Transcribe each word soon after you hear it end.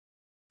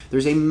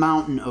there's a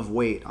mountain of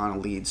weight on a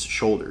lead's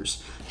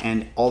shoulders.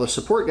 And all the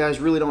support guys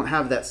really don't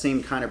have that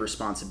same kind of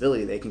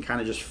responsibility. They can kind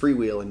of just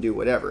freewheel and do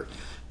whatever.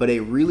 But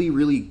a really,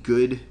 really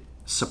good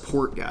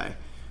support guy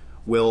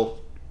will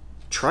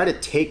try to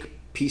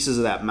take pieces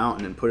of that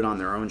mountain and put it on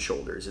their own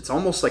shoulders. It's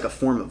almost like a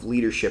form of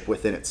leadership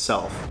within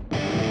itself.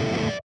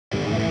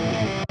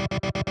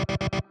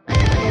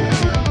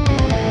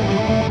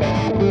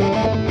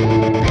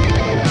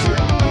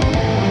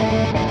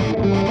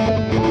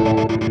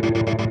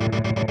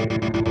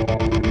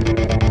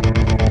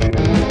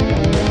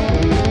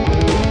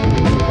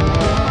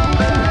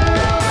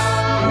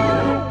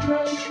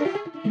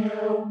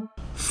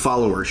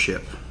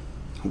 Followership.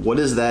 What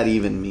does that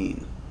even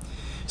mean?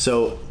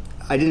 So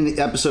I did an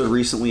episode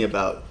recently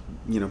about,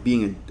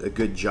 being a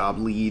good job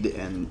lead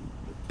and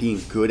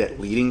being good at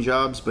leading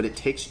jobs, but it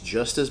takes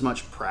just as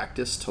much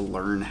practice to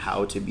learn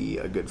how to be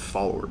a good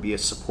follower, be a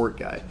support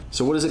guy.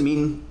 So what does it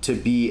mean to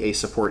be a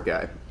support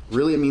guy?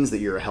 Really, it means that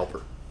you're a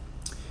helper.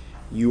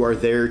 You are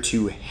there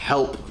to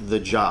help the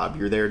job.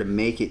 You're there to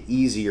make it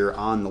easier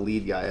on the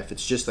lead guy. If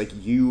it's just like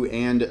you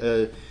and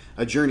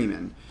a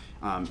journeyman,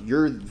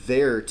 you're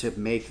there to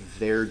make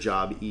their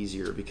job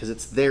easier because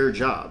it's their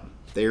job.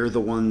 They're the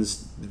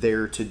ones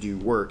there to do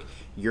work.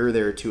 You're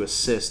there to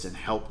assist and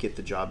help get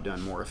the job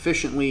done more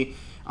efficiently,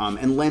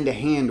 and lend a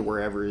hand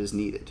wherever is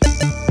needed.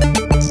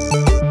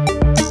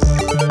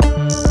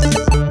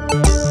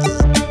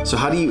 So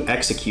how do you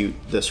execute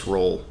this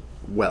role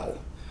well?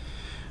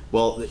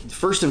 Well,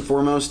 first and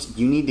foremost,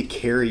 you need to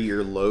carry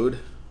your load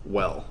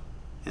well.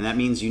 And that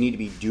means you need to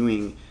be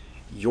doing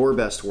your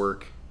best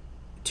work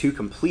to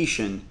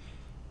completion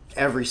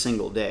every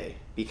single day,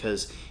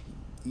 because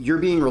you're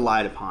being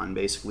relied upon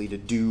basically to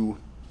do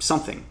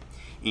something.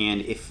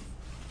 And if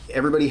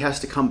everybody has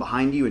to come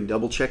behind you and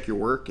double check your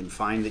work and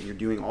find that you're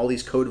doing all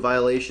these code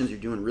violations, you're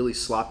doing really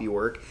sloppy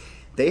work,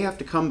 they have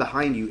to come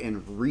behind you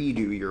and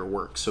redo your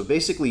work. So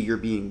basically you're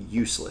being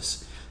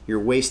useless. You're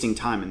wasting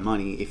time and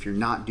money if you're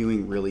not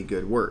doing really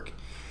good work.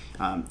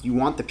 You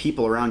want the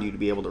people around you to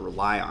be able to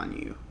rely on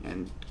you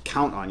and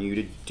count on you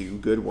to do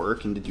good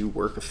work and to do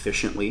work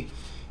efficiently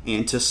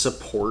and to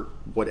support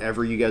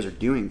whatever you guys are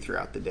doing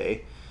throughout the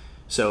day.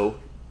 So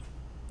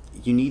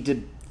you need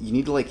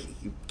to like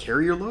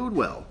carry your load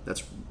well.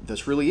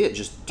 That's really it.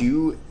 Just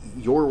do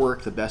your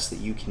work the best that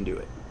you can do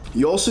it.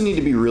 You also need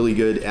to be really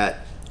good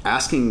at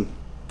asking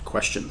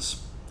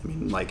questions. I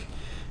mean, like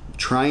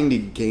trying to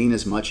gain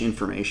as much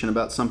information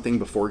about something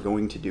before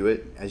going to do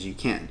it as you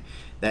can.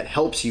 That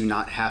helps you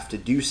not have to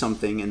do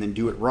something and then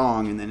do it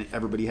wrong and then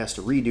everybody has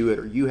to redo it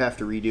or you have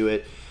to redo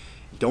it.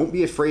 Don't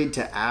be afraid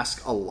to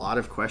ask a lot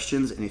of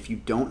questions, and if you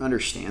don't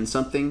understand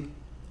something,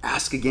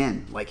 ask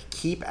again. Like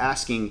keep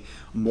asking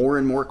more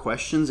and more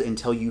questions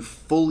until you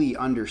fully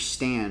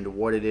understand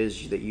what it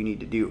is that you need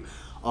to do.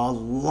 A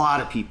lot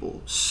of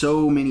people,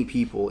 so many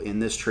people in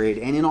this trade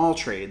and in all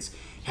trades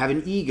have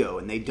an ego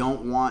and they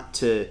don't want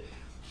to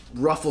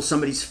ruffle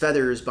somebody's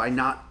feathers by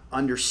not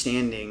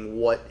understanding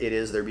what it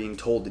is they're being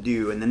told to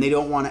do, and then they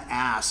don't want to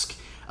ask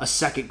a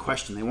second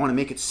question. They want to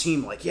make it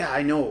seem like, yeah,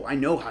 I know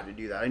how to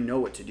do that. I know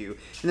what to do.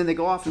 And then they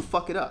go off and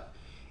fuck it up.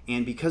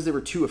 And because they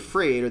were too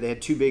afraid or they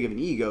had too big of an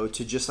ego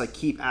to just like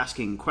keep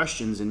asking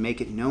questions and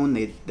make it known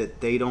that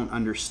they don't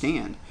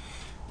understand,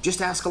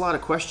 just ask a lot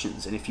of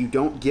questions. And if you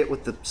don't get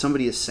what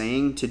somebody is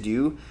saying to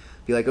do,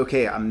 be like,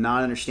 okay, I'm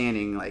not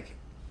understanding. Like,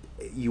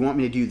 you want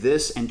me to do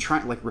this? And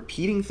try like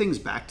repeating things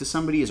back to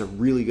somebody is a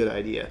really good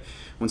idea.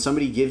 When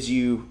somebody gives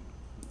you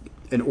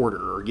an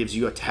order or gives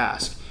you a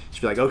task, just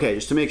be like, okay,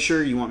 just to make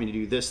sure you want me to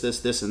do this, this,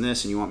 this, and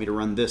this, and you want me to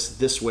run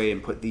this way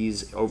and put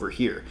these over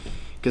here.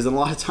 Because then a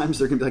lot of times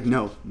they're gonna be like,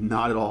 no,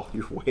 not at all.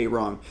 You're way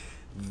wrong.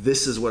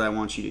 This is what I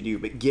want you to do.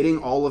 But getting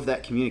all of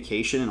that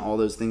communication and all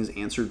those things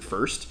answered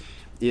first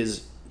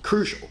is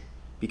crucial.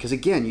 Because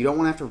again, you don't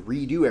want to have to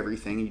redo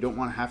everything. And you don't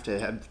want to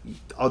have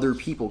other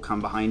people come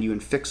behind you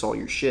and fix all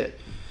your shit.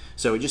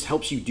 So it just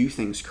helps you do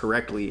things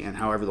correctly and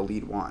however the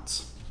lead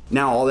wants.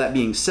 Now, all that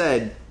being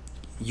said,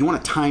 you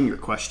want to time your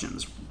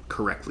questions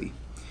correctly.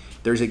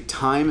 There's a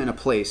time and a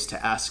place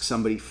to ask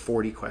somebody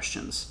 40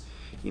 questions.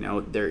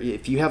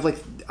 If you have like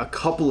a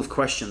couple of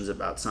questions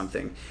about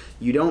something,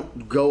 you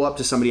don't go up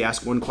to somebody,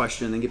 ask one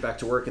question and then get back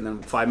to work, and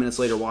then 5 minutes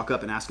later walk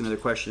up and ask another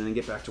question and then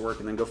get back to work,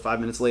 and then go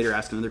 5 minutes later,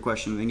 ask another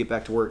question and then get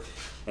back to work.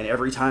 And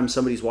every time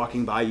somebody's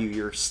walking by you,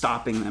 you're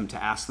stopping them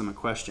to ask them a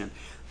question.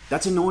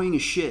 That's annoying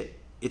as shit.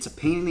 It's a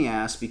pain in the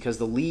ass because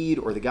the lead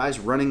or the guys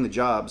running the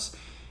jobs,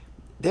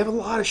 they have a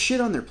lot of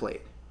shit on their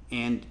plate.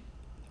 And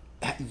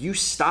you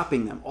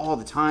stopping them all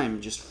the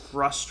time just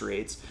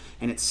frustrates,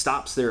 and it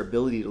stops their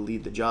ability to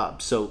lead the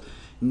job. So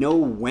know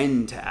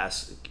when to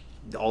ask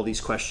all these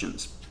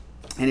questions.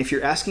 And if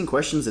you're asking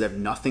questions that have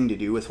nothing to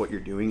do with what you're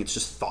doing, it's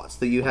just thoughts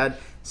that you had,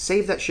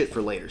 save that shit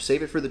for later.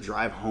 Save it for the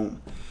drive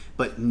home.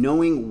 But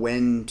knowing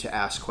when to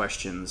ask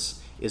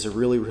questions is a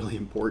really, really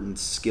important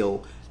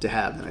skill to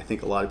have, and I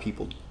think a lot of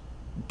people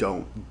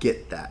don't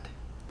get that.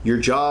 Your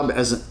job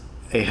as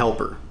a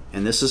helper,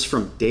 and this is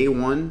from day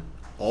one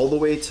all the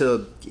way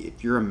to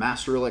if you're a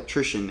master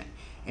electrician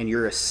and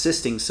you're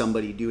assisting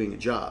somebody doing a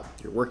job.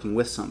 You're working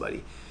with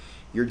somebody.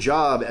 Your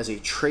job as a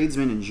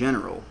tradesman in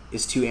general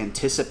is to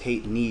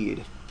anticipate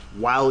need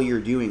while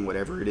you're doing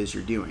whatever it is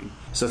you're doing.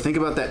 So think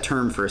about that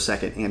term for a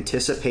second,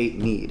 anticipate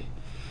need.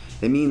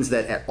 It means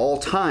that at all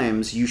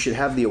times you should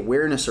have the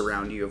awareness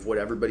around you of what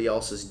everybody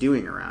else is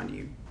doing around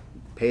you.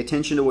 Pay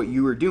attention to what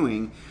you are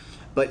doing,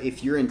 but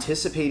if you're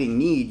anticipating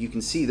need, you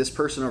can see this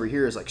person over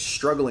here is like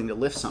struggling to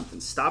lift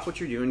something. Stop what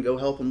you're doing, go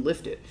help them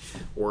lift it.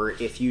 Or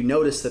if you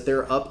notice that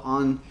they're up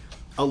on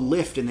a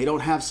lift and they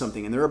don't have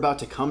something and they're about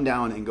to come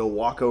down and go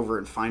walk over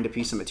and find a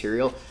piece of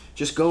material,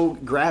 just go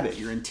grab it.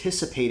 You're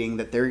anticipating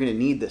that they're going to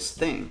need this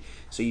thing.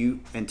 So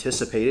you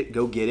anticipate it,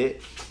 go get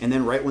it, and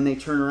then right when they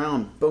turn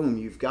around, boom,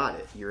 you've got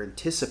it. You're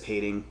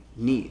anticipating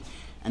need.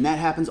 And that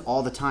happens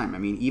all the time. I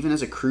mean, even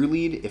as a crew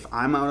lead, if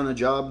I'm out on a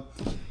job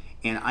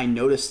and I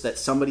notice that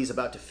somebody's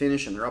about to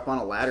finish and they're up on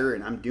a ladder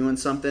and I'm doing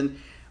something,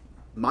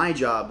 my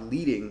job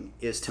leading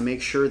is to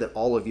make sure that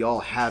all of y'all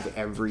have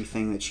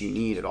everything that you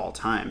need at all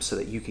times so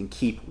that you can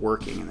keep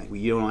working and that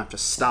you don't have to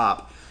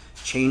stop,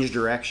 change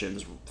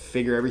directions,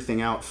 figure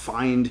everything out,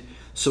 find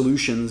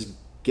solutions,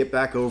 get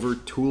back over,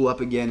 tool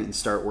up again, and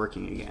start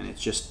working again.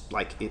 It's just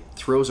like it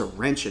throws a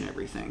wrench in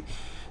everything.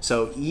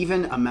 So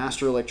even a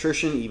master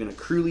electrician, even a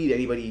crew lead,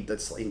 anybody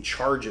that's in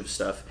charge of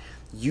stuff,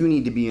 you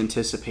need to be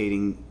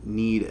anticipating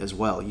need as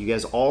well. You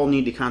guys all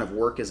need to kind of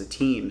work as a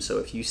team. So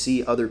if you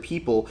see other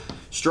people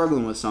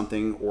struggling with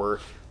something,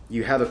 or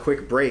you have a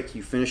quick break,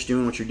 you finish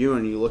doing what you're doing,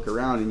 and you look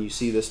around and you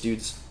see this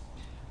dude's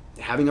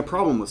having a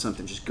problem with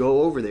something, just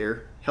go over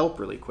there, help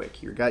really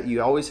quick.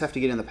 You always have to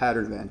get in the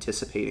pattern of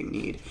anticipating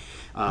need.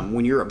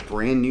 When you're a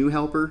brand new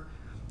helper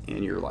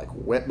and you're like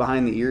wet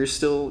behind the ears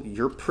still,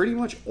 you're pretty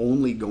much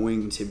only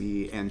going to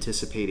be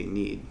anticipating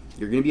need.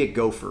 You're going to be a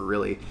gopher,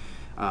 really.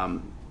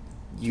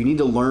 You need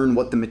to learn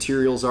what the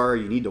materials are.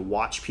 You need to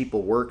watch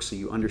people work so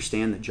you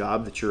understand the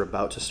job that you're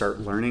about to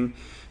start learning.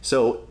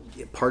 So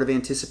part of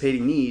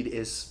anticipating need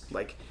is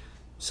like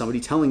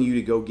somebody telling you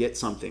to go get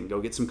something, go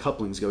get some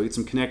couplings, go get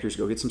some connectors,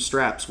 go get some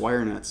straps,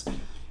 wire nuts.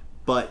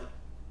 But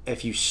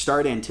if you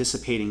start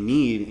anticipating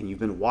need and you've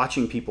been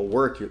watching people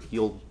work,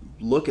 you'll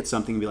look at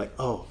something and be like,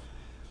 oh,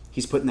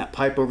 he's putting that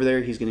pipe over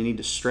there. He's going to need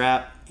to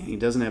strap, and he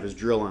doesn't have his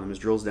drill on him. His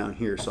drill's down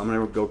here. So I'm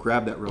going to go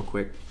grab that real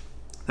quick.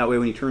 That way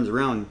when he turns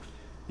around,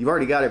 you've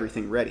already got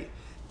everything ready.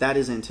 That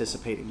is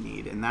anticipating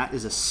need, and that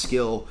is a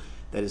skill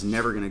that is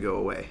never going to go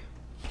away.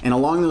 And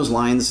along those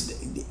lines,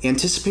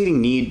 anticipating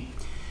need,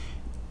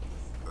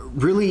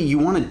 really you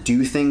want to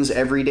do things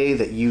every day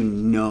that you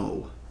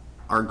know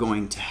are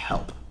going to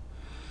help.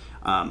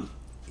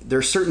 There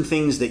are certain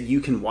things that you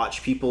can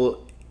watch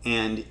people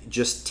and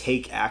just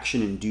take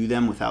action and do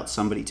them without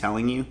somebody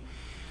telling you.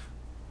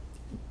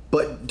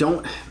 But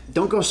don't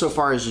go so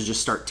far as to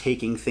just start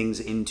taking things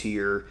into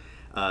your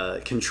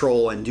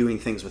control and doing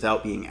things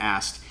without being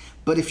asked.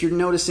 But if you're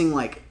noticing,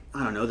 like,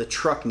 I don't know, the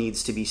truck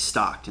needs to be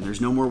stocked and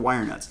there's no more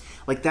wire nuts,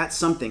 like that's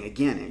something,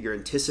 again, you're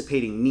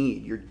anticipating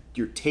need.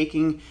 You're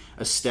taking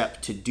a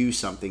step to do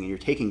something, and you're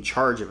taking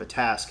charge of a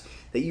task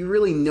that you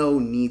really know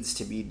needs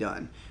to be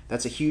done.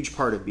 That's a huge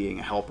part of being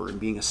a helper and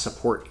being a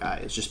support guy,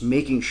 is just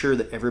making sure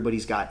that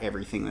everybody's got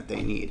everything that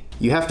they need.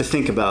 You have to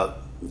think about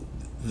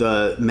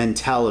the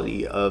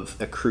mentality of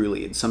a crew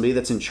lead, somebody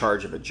that's in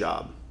charge of a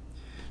job.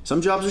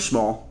 Some jobs are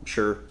small,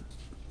 sure.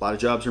 A lot of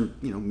jobs are,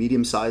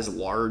 medium-sized,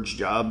 large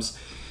jobs.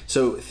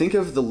 So think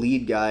of the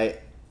lead guy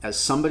as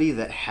somebody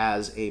that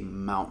has a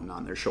mountain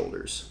on their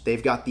shoulders.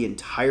 They've got the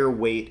entire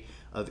weight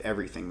of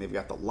everything. They've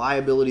got the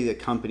liability of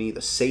the company,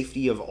 the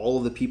safety of all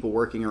of the people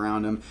working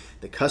around them,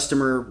 the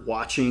customer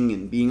watching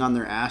and being on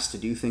their ass to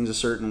do things a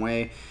certain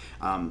way.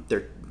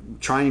 They're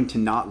trying to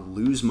not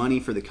lose money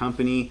for the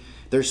company.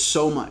 There's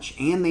so much,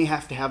 and they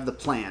have to have the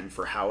plan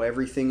for how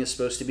everything is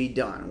supposed to be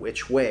done,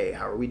 which way,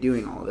 how are we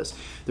doing all of this.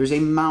 There's a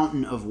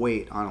mountain of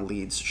weight on a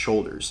lead's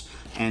shoulders,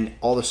 and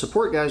all the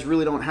support guys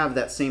really don't have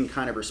that same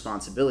kind of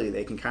responsibility.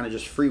 They can kind of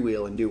just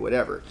freewheel and do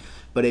whatever.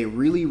 But a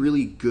really,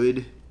 really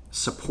good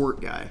support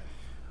guy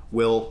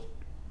will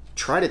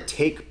try to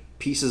take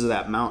pieces of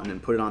that mountain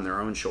and put it on their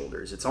own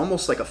shoulders. It's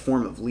almost like a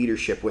form of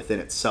leadership within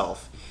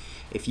itself.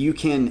 If you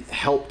can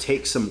help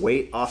take some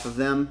weight off of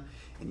them,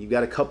 and you've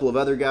got a couple of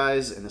other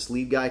guys, and this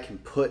lead guy can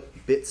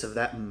put bits of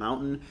that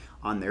mountain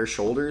on their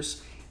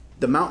shoulders,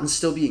 the mountain's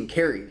still being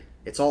carried.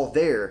 It's all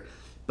there,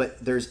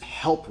 but there's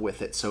help with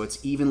it, so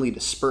it's evenly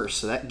dispersed.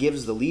 So that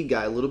gives the lead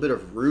guy a little bit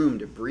of room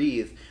to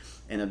breathe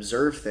and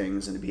observe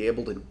things and to be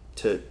able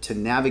to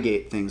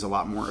navigate things a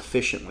lot more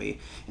efficiently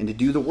and to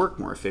do the work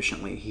more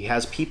efficiently. He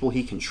has people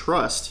he can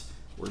trust,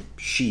 or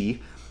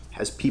she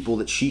has people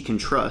that she can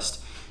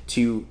trust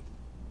to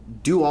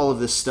do all of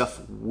this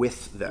stuff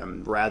with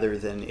them, rather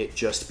than it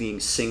just being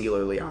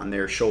singularly on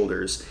their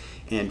shoulders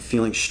and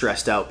feeling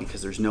stressed out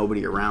because there's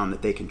nobody around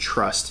that they can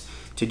trust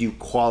to do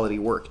quality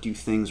work, do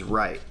things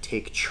right,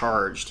 take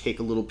charge, take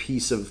a little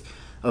piece of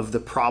the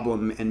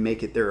problem and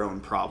make it their own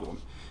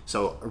problem.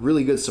 So a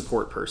really good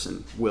support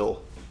person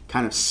will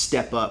kind of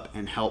step up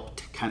and help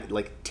to kind of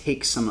like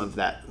take some of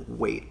that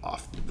weight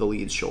off the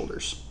lead's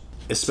shoulders.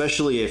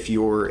 especially if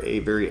you're a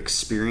very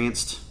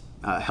experienced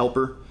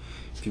helper.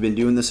 If you've been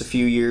doing this a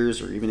few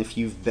years, or even if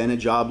you've been a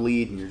job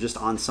lead and you're just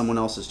on someone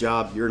else's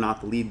job, you're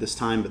not the lead this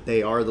time, but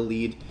they are the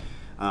lead.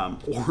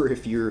 Or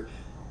if you've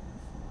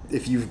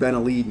been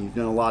a lead and you've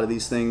done a lot of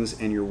these things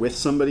and you're with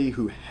somebody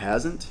who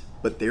hasn't,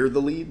 but they're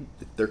the lead,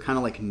 they're kind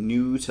of like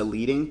new to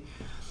leading,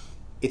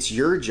 it's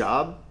your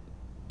job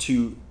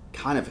to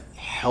kind of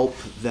help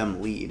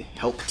them lead,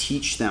 help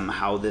teach them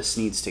how this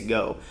needs to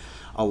go.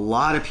 A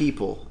lot of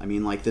people, I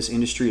mean, like, this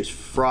industry is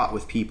fraught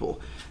with people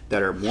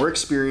that are more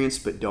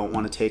experienced but don't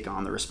want to take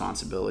on the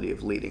responsibility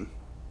of leading.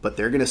 But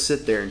they're going to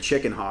sit there and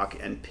chicken hawk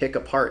and pick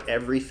apart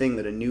everything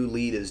that a new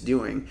lead is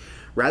doing,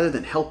 rather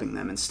than helping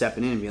them and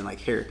stepping in and being like,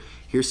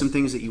 here's some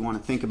things that you want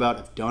to think about.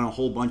 I've done a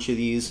whole bunch of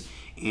these,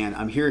 and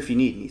I'm here if you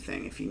need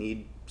anything. If you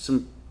need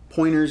some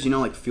pointers,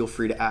 like, feel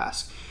free to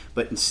ask.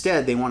 But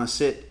instead, they want to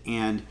sit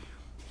and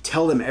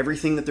tell them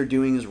everything that they're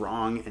doing is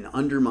wrong and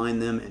undermine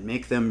them and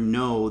make them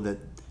know that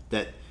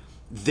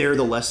they're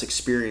the less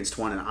experienced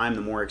one and I'm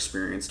the more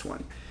experienced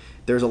one.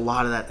 There's a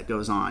lot of that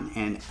goes on,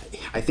 and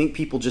I think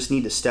people just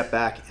need to step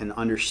back and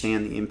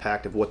understand the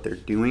impact of what they're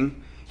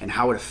doing and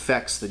how it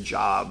affects the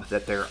job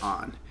that they're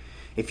on.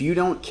 If you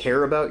don't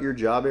care about your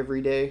job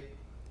every day,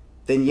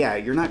 then yeah,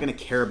 you're not going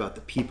to care about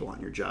the people on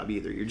your job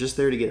either. You're just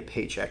there to get a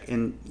paycheck,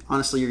 and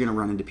honestly, you're going to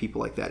run into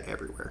people like that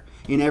everywhere,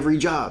 in every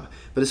job,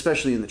 but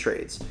especially in the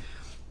trades.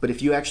 But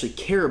if you actually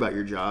care about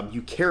your job,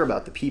 you care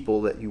about the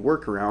people that you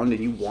work around,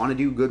 and you want to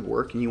do good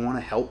work and you want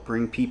to help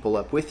bring people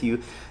up with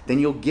you, then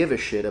you'll give a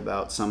shit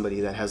about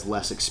somebody that has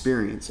less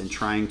experience, and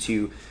trying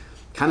to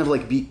kind of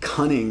like be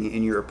cunning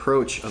in your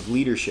approach of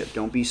leadership.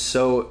 Don't be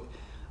so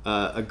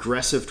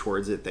aggressive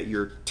towards it that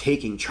you're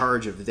taking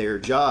charge of their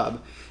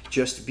job.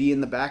 Just be in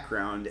the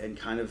background and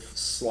kind of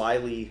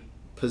slyly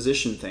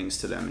position things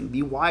to them and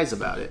be wise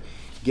about it.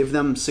 Give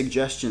them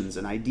suggestions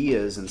and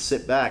ideas and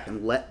sit back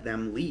and let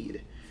them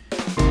lead.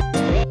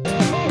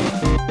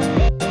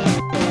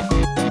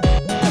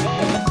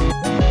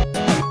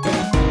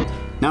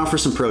 Now for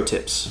some pro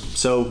tips.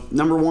 So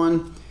number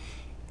one,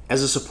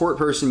 as a support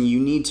person, you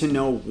need to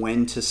know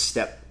when to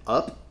step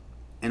up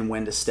and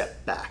when to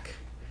step back.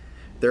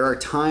 There are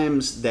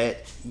times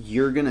that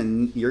you're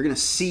gonna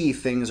see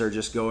things are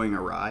just going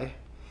awry,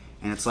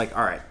 and it's like,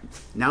 all right,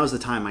 now's the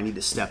time I need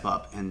to step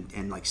up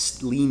and like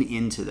lean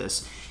into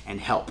this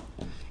and help.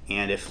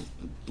 And if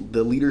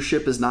the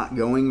leadership is not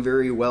going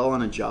very well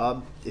on a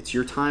job, it's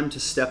your time to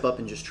step up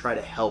and just try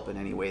to help in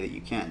any way that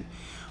you can.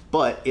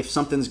 But if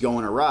something's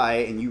going awry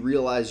and you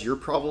realize you're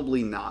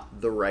probably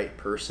not the right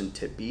person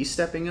to be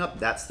stepping up,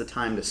 that's the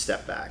time to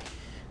step back.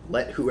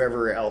 Let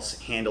whoever else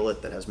handle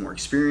it that has more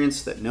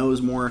experience, that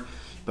knows more.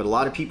 But a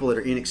lot of people that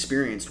are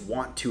inexperienced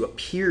want to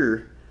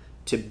appear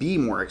to be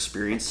more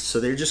experienced, so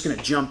they're just going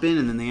to jump in,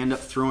 and then they end up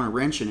throwing a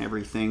wrench in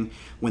everything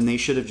when they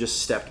should have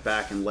just stepped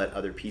back and let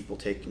other people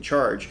take in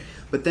charge.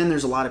 But then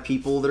there's a lot of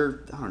people that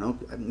are, I don't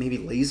know, maybe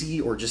lazy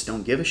or just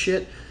don't give a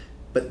shit,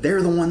 but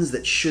they're the ones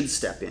that should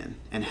step in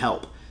and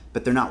help,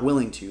 but they're not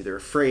willing to. They're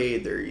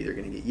afraid. They're either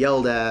going to get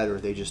yelled at, or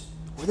they just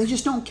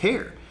don't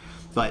care.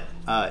 But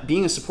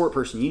being a support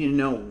person, you need to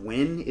know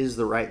when is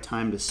the right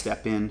time to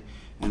step in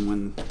and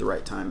when the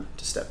right time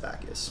to step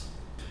back is.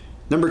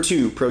 Number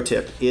two, pro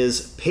tip,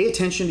 is pay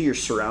attention to your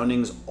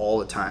surroundings all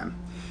the time.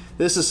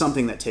 This is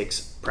something that takes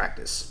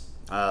practice.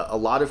 A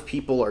lot of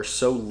people are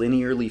so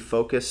linearly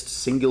focused,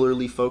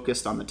 singularly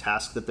focused on the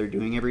task that they're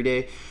doing every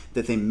day,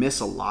 that they miss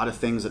a lot of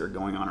things that are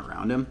going on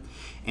around them.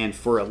 And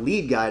for a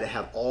lead guy to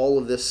have all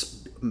of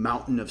this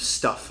mountain of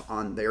stuff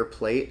on their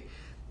plate,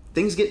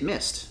 things get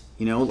missed.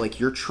 Like,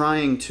 you're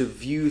trying to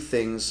view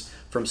things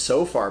from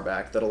so far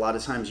back that a lot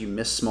of times you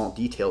miss small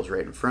details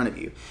right in front of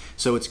you.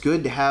 So it's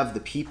good to have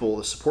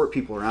the support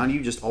people around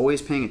you just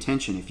always paying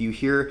attention. If you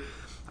hear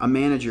a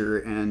manager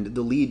and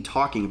the lead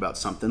talking about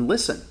something,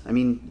 listen. I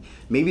mean,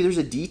 maybe there's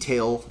a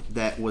detail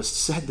that was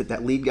said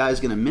that lead guy is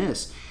going to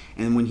miss.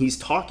 And when he's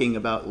talking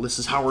about, this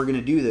is how we're going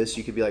to do this,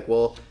 you could be like,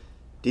 well,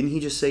 didn't he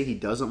just say he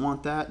doesn't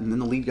want that? And then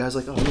the lead guy's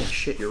like, oh yeah,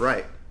 shit, you're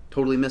right.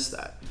 Totally missed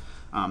that.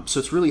 So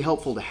it's really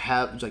helpful to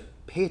have, like,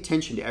 pay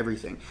attention to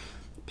everything.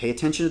 Pay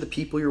attention to the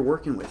people you're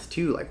working with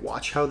too. Like,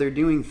 watch how they're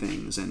doing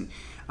things, and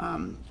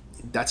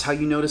that's how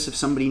you notice if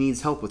somebody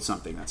needs help with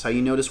something. That's how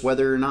you notice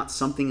whether or not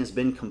something has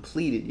been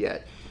completed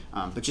yet.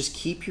 But just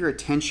keep your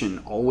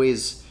attention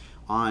always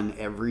on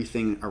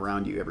everything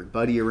around you,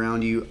 everybody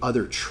around you,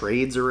 other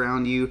trades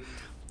around you,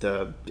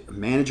 the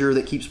manager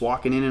that keeps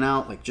walking in and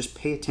out. Like, just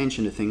pay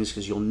attention to things,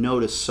 because you'll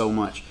notice so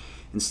much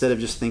instead of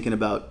just thinking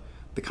about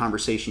the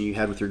conversation you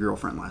had with your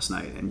girlfriend last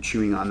night and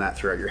chewing on that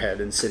throughout your head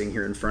and sitting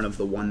here in front of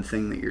the one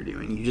thing that you're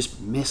doing. You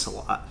just miss a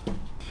lot.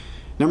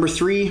 Number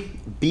three,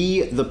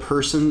 be the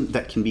person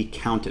that can be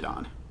counted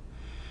on.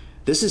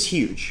 This is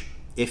huge.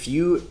 If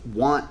you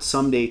want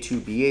someday to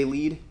be a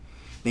lead,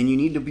 then you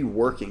need to be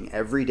working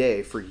every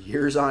day for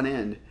years on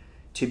end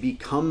to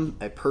become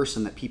a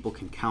person that people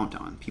can count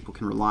on, people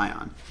can rely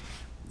on.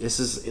 This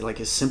is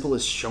like as simple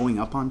as showing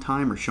up on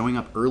time or showing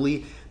up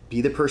early. Be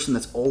the person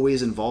that's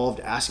always involved,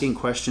 asking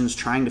questions,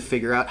 trying to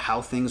figure out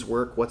how things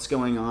work, what's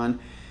going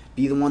on.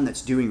 Be the one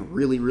that's doing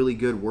really, really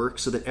good work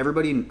so that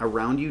everybody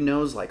around you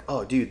knows like,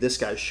 oh dude, this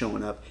guy's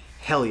showing up.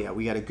 Hell yeah,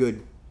 we got a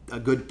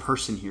good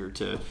person here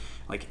to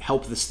like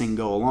help this thing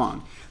go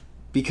along.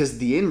 Because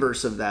the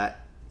inverse of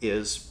that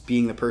is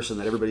being the person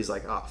that everybody's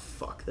like, oh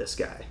fuck this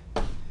guy.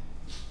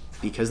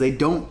 Because they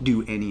don't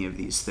do any of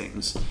these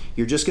things.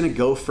 You're just gonna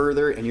go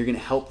further and you're gonna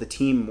help the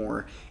team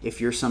more if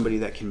you're somebody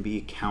that can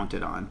be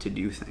counted on to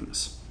do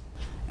things.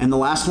 And the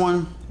last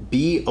one,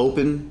 be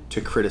open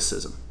to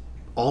criticism.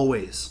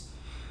 Always.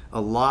 A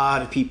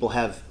lot of people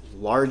have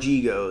large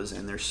egos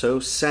and they're so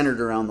centered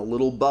around the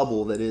little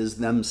bubble that is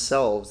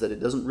themselves that it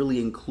doesn't really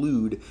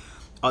include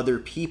other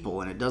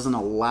people, and it doesn't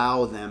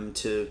allow them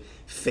to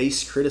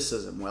face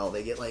criticism well.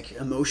 They get like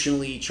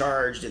emotionally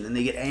charged and then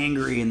they get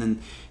angry, and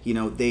then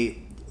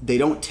they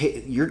don't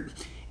take you're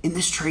in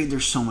this trade.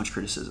 There's so much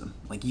criticism.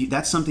 Like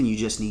that's something you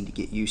just need to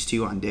get used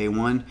to on day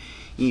one.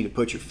 You need to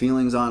put your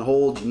feelings on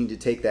hold. You need to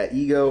take that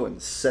ego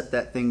and set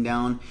that thing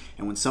down.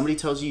 And when somebody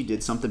tells you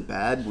did something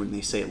bad, when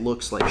they say it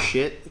looks like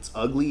shit, it's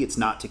ugly, it's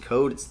not to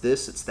code, it's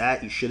this, it's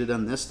that, you should have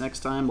done this next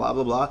time, blah,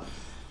 blah, blah.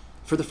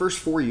 For the first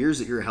 4 years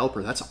that you're a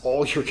helper, that's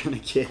all you're going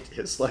to get.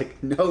 It's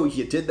like, no,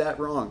 you did that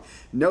wrong.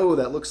 No,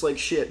 that looks like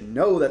shit.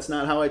 No, that's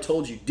not how I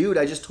told you. Dude,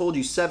 I just told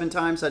you 7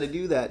 times how to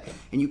do that,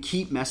 and you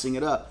keep messing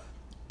it up.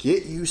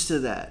 Get used to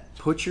that.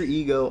 Put your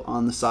ego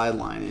on the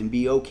sideline and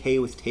be okay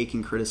with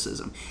taking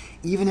criticism.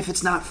 Even if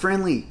it's not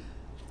friendly,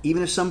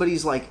 even if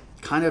somebody's like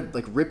kind of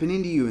like ripping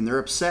into you and they're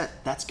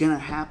upset, that's gonna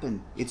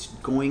happen. It's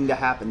going to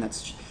happen.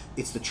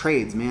 It's the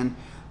trades, man.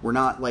 We're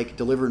not like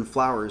delivering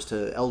flowers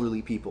to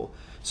elderly people.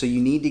 So you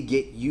need to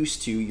get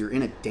used to, you're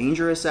in a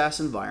dangerous ass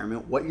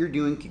environment. What you're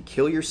doing can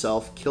kill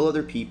yourself, kill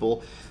other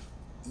people.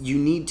 You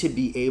need to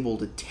be able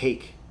to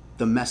take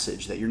the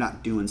message that you're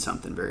not doing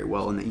something very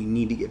well and that you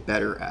need to get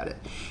better at it.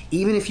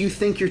 Even if you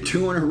think you're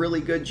doing a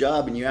really good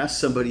job and you ask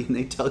somebody and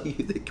they tell you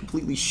they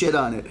completely shit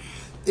on it,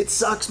 it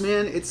sucks,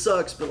 man. It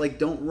sucks, but like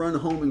don't run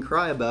home and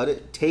cry about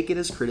it. Take it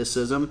as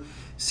criticism.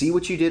 See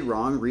what you did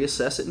wrong,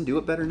 reassess it, and do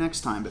it better next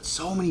time. But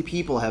so many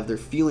people have their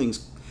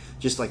feelings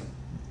just like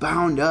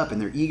bound up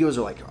and their egos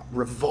are like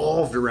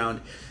revolved around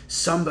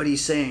somebody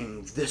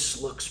saying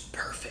this looks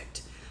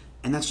perfect.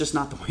 And that's just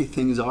not the way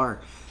things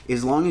are.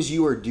 As long as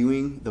you are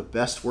doing the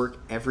best work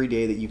every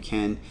day that you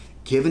can,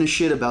 giving a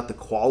shit about the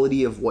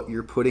quality of what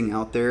you're putting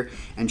out there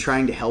and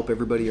trying to help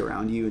everybody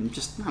around you and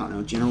just, I don't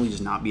know, generally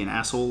just not be an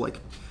asshole, like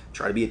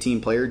try to be a team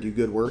player, do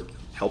good work,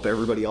 help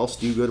everybody else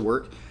do good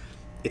work.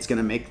 It's going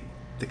to make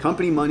the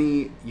company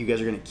money. You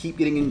guys are going to keep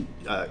getting in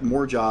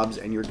more jobs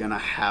and you're going to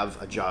have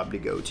a job to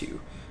go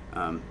to.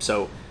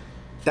 So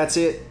that's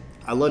it.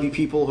 I love you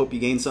people. Hope you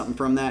gained something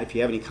from that. If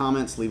you have any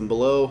comments, leave them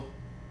below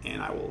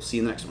and I will see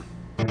you in the next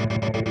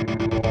one.